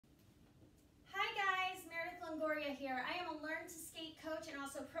here. I am a Learn to Skate coach and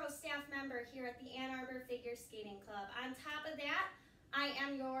also pro staff member here at the Ann Arbor Figure Skating Club. On top of that, I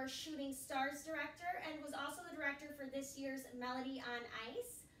am your Shooting Stars director and was also the director for this year's Melody on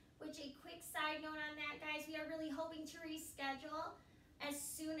Ice, which a quick side note on that, guys, we are really hoping to reschedule as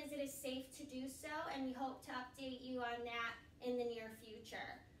soon as it is safe to do so, and we hope to update you on that in the near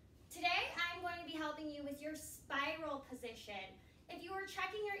future. Today, I'm going to be helping you with your spiral position. If you were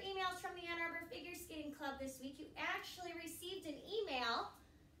checking your emails from the Ann Arbor Figure Skating Club this week, you actually received an email,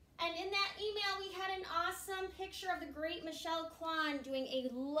 and in that email we had an awesome picture of the great Michelle Kwan doing a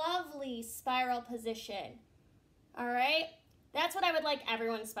lovely spiral position. All right, that's what I would like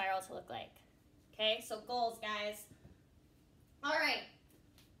everyone's spiral to look like. Okay, so goals, guys. All right,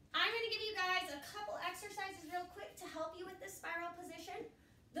 I'm going to give you guys a couple exercises real quick to help you with this spiral position.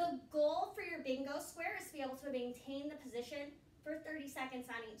 The goal for your bingo square is to be able to maintain the position for 30 seconds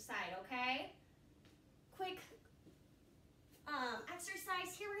on each side, okay? Quick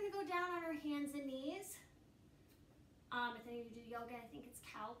exercise here. We're gonna go down on our hands and knees. If any of you do yoga, I think it's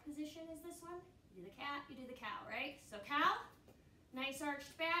cow position is this one. You do the cat, you do the cow, right? So cow, nice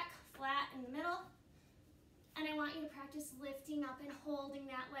arched back, flat in the middle. And I want you to practice lifting up and holding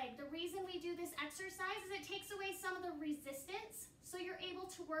that leg. The reason we do this exercise is it takes away some of the resistance, so you're able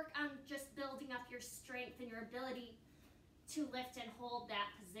to work on just building up your strength and your ability to lift and hold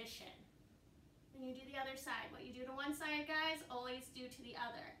that position. Then you do the other side. What you do to one side, guys, always do to the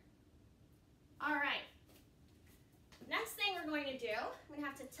other. All right. Next thing we're going to do, I'm going to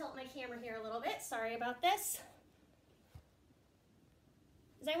have to tilt my camera here a little bit. Sorry about this.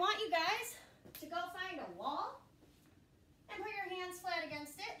 Is I want you guys to go find a wall and put your hands flat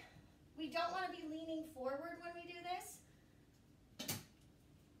against it. We don't want to be leaning forward when we do this.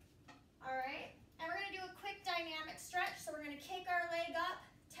 All right. And we're going to do a quick dynamic stretch. So we're going to kick our leg up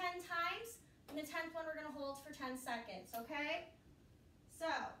 10 times. And the 10th one we're going to hold for 10 seconds, okay? So,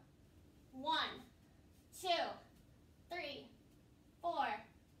 1, 2, 3, 4,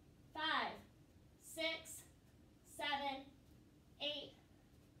 5, 6, 7, 8,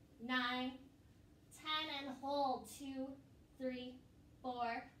 9, 10, and hold. 2, 3,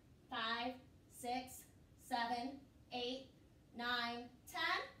 4, 5, 6, 7, 8, 9, 10.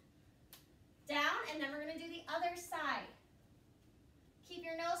 Down, and then we're going to do the other side. Keep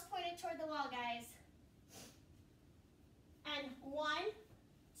your nose pointed toward the wall, guys. And 1,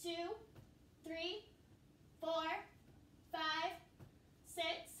 2, 3, 4, 5, 6,